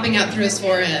is popping out through his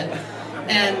forehead.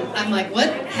 And I'm like, what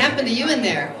happened to you in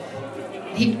there?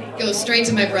 He goes straight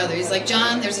to my brother. He's like,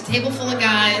 "John, there's a table full of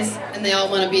guys, and they all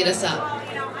want to beat us up."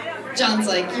 John's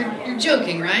like, you're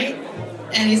joking, right?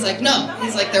 And he's like, "No."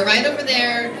 He's like, "They're right over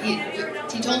there. He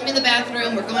told me in the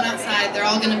bathroom, we're going outside, they're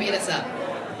all going to beat us up."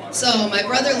 So my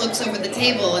brother looks over the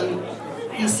table, and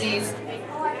he sees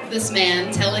this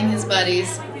man telling his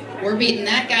buddies, "We're beating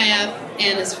that guy up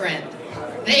and his friend."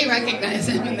 They recognize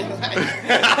him and they're like,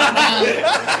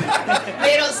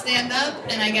 they don't stand up,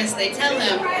 and I guess they tell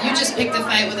him, "You just picked a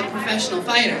fight with a professional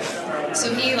fighter."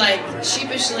 So he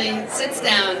sheepishly sits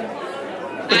down,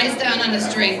 eyes down on his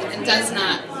drink, and does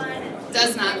not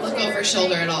look over his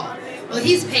shoulder at all. Well,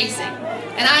 he's pacing,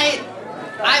 and I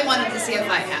wanted to see a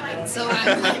fight happen, so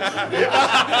I'm like, "The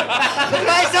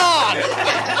guy's on!"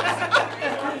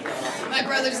 My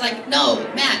brother's like, "No,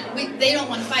 Matt, they don't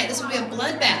want to fight. This would be a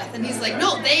bloodbath." And he's like,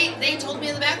 "No, they told me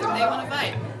in the bathroom they want to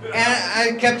fight." And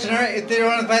I kept telling her, if they don't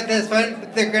want to fight, that's fine,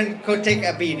 but they're going to go take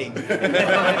a beating. So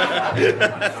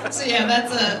yeah,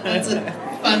 that's a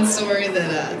fun story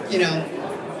that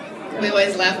we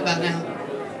always laugh about now.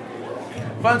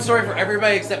 Fun story for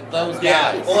everybody except those guys.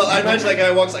 Yeah. Well, I imagine that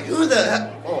guy walks like, "Who the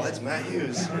heck? Oh, that's Matt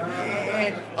Hughes.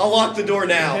 I'll lock the door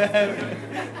now."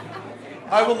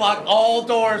 I will lock all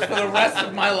doors for the rest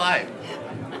of my life.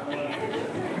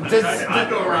 I'd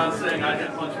go around saying I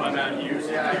get punched by Matt Hughes.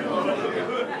 I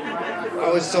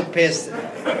was so pissed.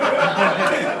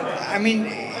 I mean,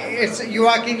 it's you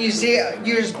walk in, you see,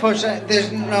 you just push it.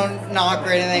 There's no knock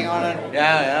or anything on it.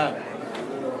 Yeah.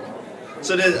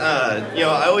 So did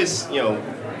I always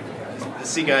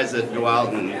see guys that go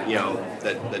out and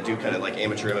that do kind of like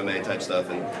amateur MMA type stuff,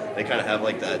 and they kind of have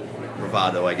like that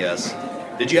bravado, I guess.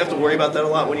 Did you have to worry about that a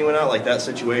lot when you went out, like that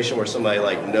situation where somebody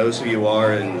like knows who you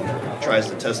are and tries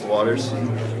to test the waters?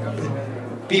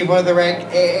 Before the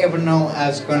wreck, everyone knew I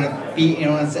was going to be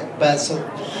anyone's best, so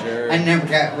Sure. I never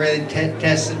got really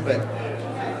tested, but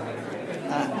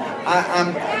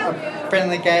I'm a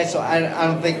friendly guy, so I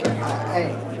don't think I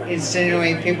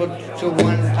insinuate people to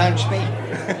want to punch me.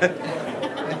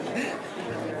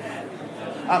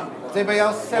 Does anybody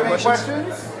else have any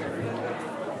questions?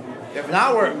 If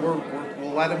not, we'll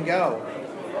let him go.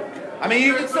 I mean,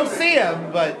 you can still see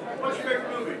him, but... What's your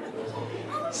favorite movie?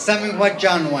 Something what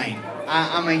John Wayne.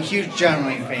 I'm a huge John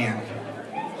Wayne fan.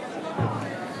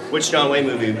 Which John Wayne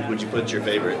movie would you put your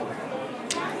favorite?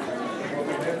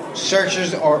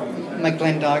 Searchers or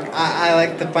McClintock. I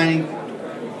like the funny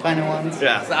ones.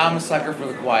 Yeah. I'm a sucker for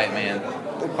The Quiet Man.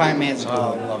 The Quiet Man's cool.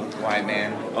 Oh, I love The Quiet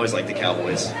Man. Always like the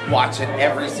Cowboys. Watch it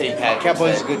every St. Patrick's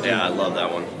Cowboys Day. is good too. Yeah, I love that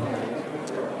one.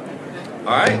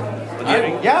 All right.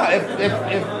 Yeah, if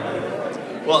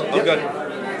Well, I'm good.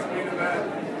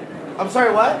 I'm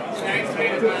sorry, what?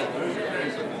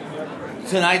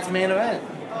 Tonight's main event.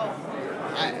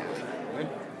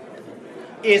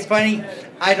 It's funny,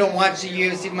 I don't watch the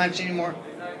UFC much anymore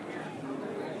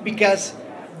because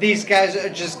these guys are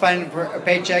just fighting for a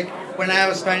paycheck. When I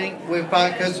was fighting, we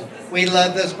fought because we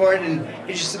love the sport, and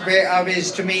it's just very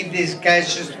obvious to me these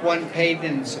guys just want paid,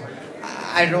 and so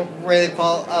I don't really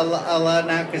follow a lot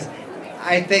now because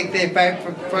I think they fight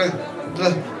for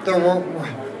the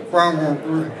wrong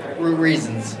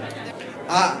reasons.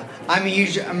 I'm a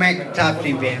huge American Top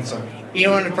Team fan, so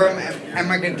anyone from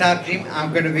American Top Team,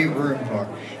 I'm going to be rooting for.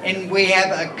 And we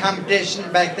have a competition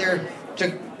back there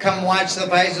to come watch the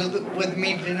fights with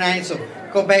me tonight, so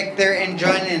go back there and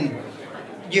join in.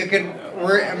 You can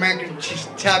root American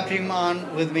Top Team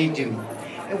on with me too.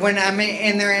 When I'm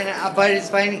in there and a fight is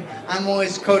fighting, I'm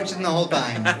always coaching the whole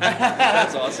time.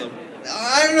 That's awesome.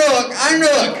 I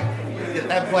know.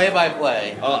 That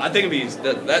play-by-play. I think it'd be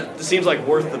that seems like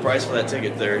worth the price for that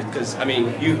ticket there, because I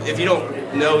mean, if you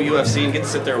don't know UFC and get to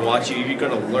sit there and watch you're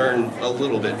going to learn a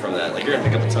little bit from that. Like you're going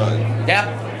to pick up a ton.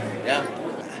 Yeah.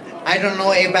 I don't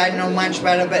know if I know much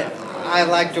about it, but I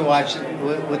like to watch it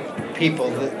with people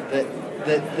that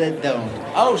don't.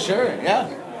 Oh, sure, yeah.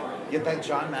 Get that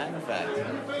John Madden effect.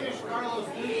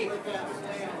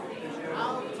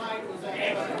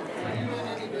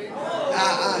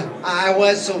 I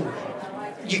was, so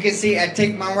you can see I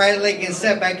take my right leg and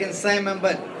step back and slam him,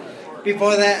 but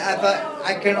before that I thought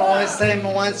I can only slam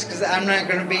him once because I'm not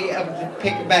going to be able to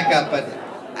pick it back up, but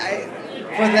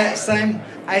for that slam,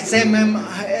 I slam him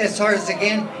as hard as I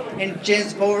can, and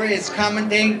Jens Boer is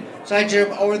commentating, so I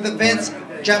jump over the fence,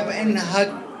 jump and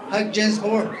hug Jens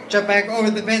Boer, jump back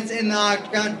over the fence in the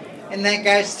octagon, and that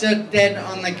guy stood dead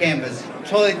on the canvas,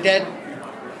 totally dead.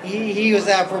 He was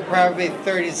out for probably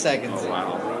 30 seconds. Oh,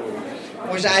 wow.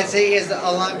 Which I say is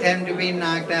a long time to be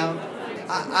knocked out.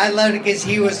 I loved it because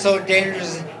he was so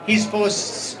dangerous. He's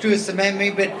supposed to submit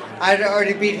me, but I'd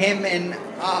already beat him in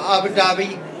Abu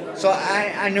Dhabi. So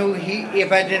I knew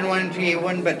if I didn't want him to, he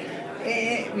wouldn't. But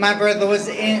my brother was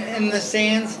in the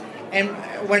stands, and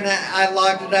when I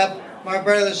locked it up, my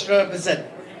brother stood up and said,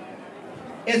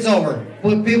 "It's over."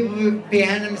 With people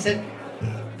behind him said,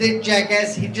 "The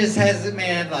jackass, he just has it,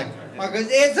 man." Like, Mark goes,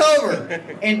 "It's over."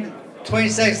 And 20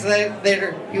 seconds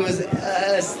later, he was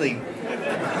asleep.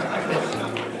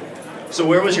 So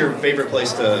where was your favorite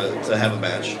place to have a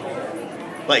match?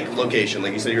 Like location,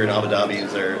 like you said you're in Abu Dhabi,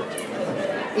 is there?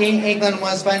 England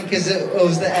was fun because it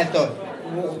was at the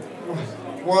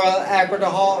Royal Albert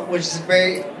Hall, which is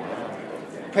very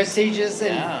prestigious,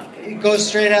 and it goes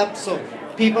straight up, so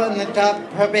people in the top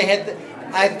probably had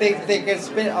I think they could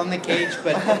spit on the cage,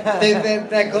 but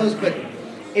that goes, but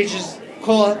it's just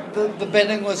cool. The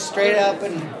bedding was straight up,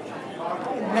 and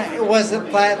it wasn't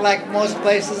flat like most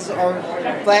places, or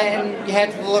flat, and you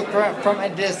had to look from a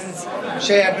distance,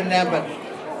 straight up and down, but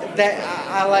that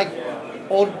I like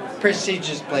old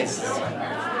prestigious places.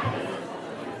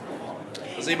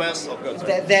 Does anybody else? Oh, go,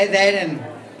 That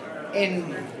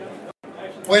and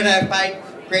where did I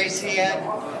fight Gracie at?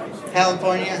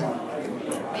 California.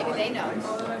 Maybe they know.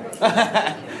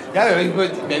 Yeah,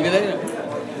 maybe they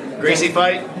know. Gracie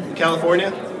fight,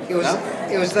 California? It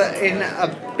was in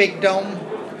a big dome.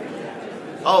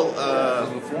 Oh,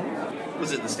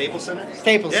 Was it the Staples Center?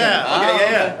 Staples Center. Yeah.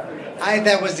 Okay. Yeah.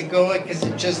 That was the goal because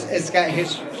it's got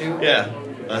history too. Yeah.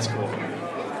 That's cool.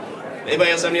 Anybody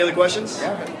else have any other questions?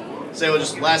 Yeah. So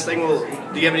just last thing,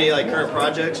 do you have any like current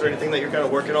projects or anything that you're kind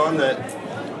of working on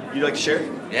that you'd like to share?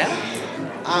 Yeah.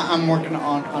 I'm working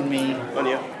on me. On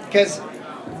you? Because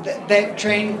that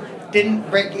train didn't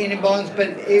break any bones, but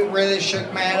it really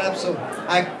shook my head up. So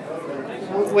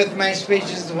with my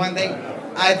speeches, the one thing,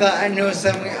 I thought I knew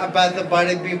something about the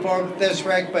body before this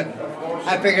wreck, but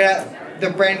I figured out the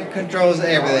brain controls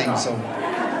everything. So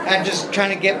I'm just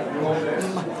trying to get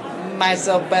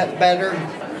myself better.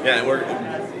 Yeah, and we're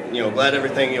glad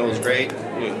everything was great.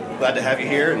 Glad to have you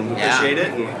here and appreciate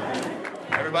it. And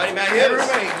everybody, Matt Hughes.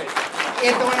 Everybody,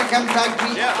 if they want to come talk to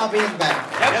me, I'll be in the back.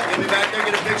 Yep, you'll be back there,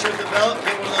 get a picture of the belt,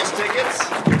 get one of those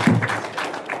tickets.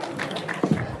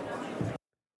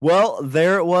 Well,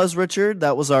 there it was, Richard.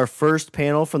 That was our first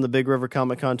panel from the Big River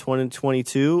Comic-Con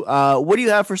 2022. What do you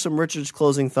have for some Richard's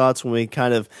closing thoughts when we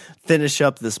kind of finish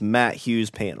up this Matt Hughes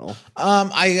panel?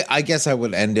 I guess I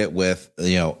would end it with,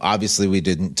 obviously we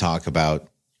didn't talk about,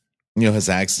 his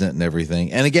accident and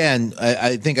everything. And again,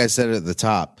 I think I said it at the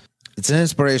top. It's an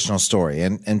inspirational story,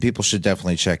 and people should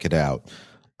definitely check it out.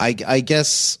 I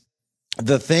guess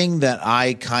the thing that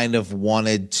I kind of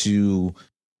wanted to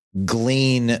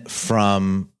glean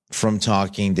from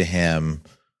talking to him,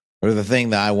 or the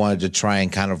thing that I wanted to try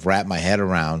and kind of wrap my head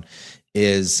around,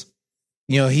 is,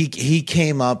 he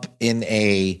came up in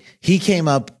the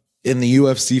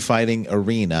UFC fighting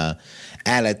arena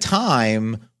at a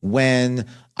time when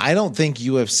I don't think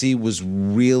UFC was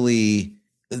really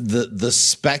the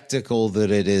spectacle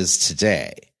that it is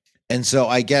today. And so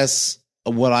I guess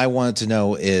what I wanted to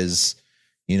know is,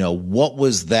 what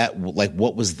was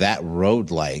that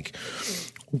road like?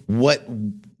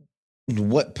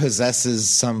 What possesses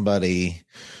somebody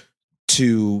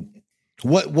to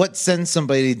what sends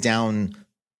somebody down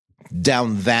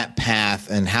that path,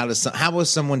 and how will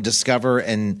someone discover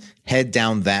and head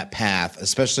down that path,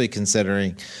 especially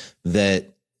considering that,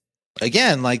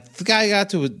 again, like, the guy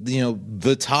got to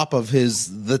the top of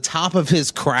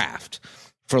his craft,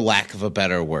 for lack of a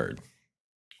better word.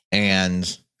 And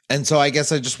so I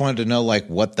guess I just wanted to know, like,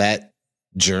 what that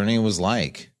journey was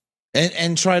like,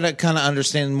 and try to kind of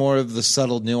understand more of the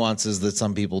subtle nuances that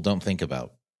some people don't think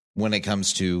about when it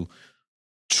comes to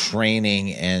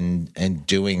training and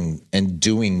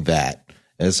doing that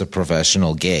as a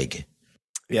professional gig.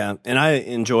 Yeah, and I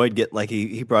enjoyed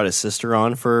he brought his sister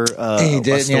on for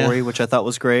a story, which I thought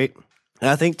was great. And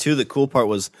I think too the cool part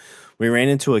was we ran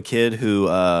into a kid who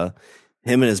him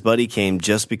and his buddy came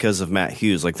just because of Matt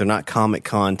Hughes. Like, they're not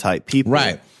Comic-Con type people,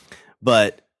 right?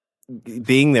 But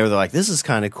being there, they're like, this is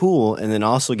kind of cool, and then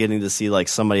also getting to see like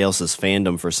somebody else's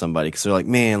fandom for somebody, because they're like,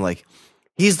 man, like,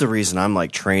 he's the reason I'm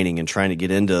like training and trying to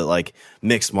get into like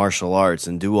mixed martial arts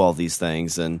and do all these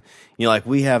things. And, like,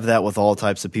 we have that with all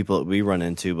types of people that we run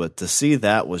into, but to see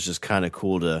that was just kind of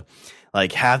cool to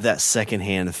like have that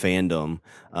secondhand fandom,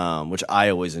 which I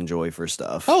always enjoy for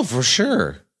stuff. Oh, for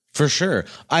sure. For sure.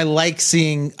 I like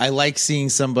seeing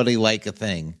somebody like a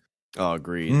thing. Oh,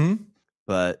 agreed. Mm-hmm.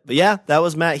 But yeah, that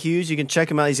was Matt Hughes. You can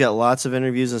check him out. He's got lots of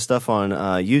interviews and stuff on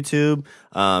YouTube.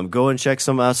 Go and check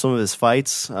some of his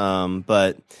fights.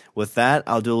 But with that,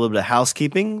 I'll do a little bit of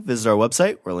housekeeping. Visit our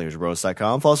website, we're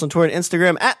languageofbromance.com. Follow us on Twitter and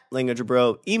Instagram at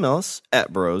languageofbro. Email us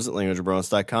at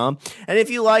bros@languageofbromance.com. And if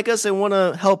you like us and want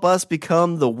to help us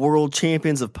become the world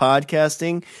champions of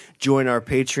podcasting, join our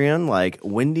Patreon like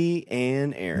Wendy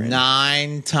and Aaron.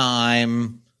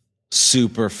 9-time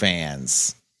super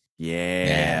fans.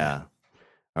 Yeah.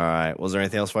 All right. Was there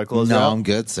anything else before I close out? No, I'm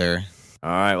good, sir. All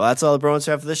right. Well, that's all the Bromance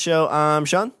have for this show. I'm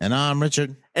Shawn. And I'm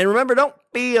Richard. And remember, don't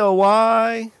be a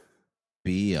why.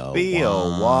 Be a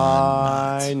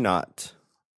why not.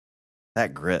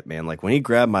 That grip, man. Like, when he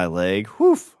grabbed my leg,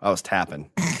 whew, I was tapping.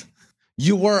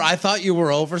 I thought you were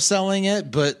overselling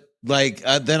it, but like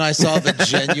then I saw the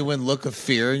genuine look of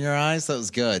fear in your eyes. That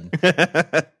was good.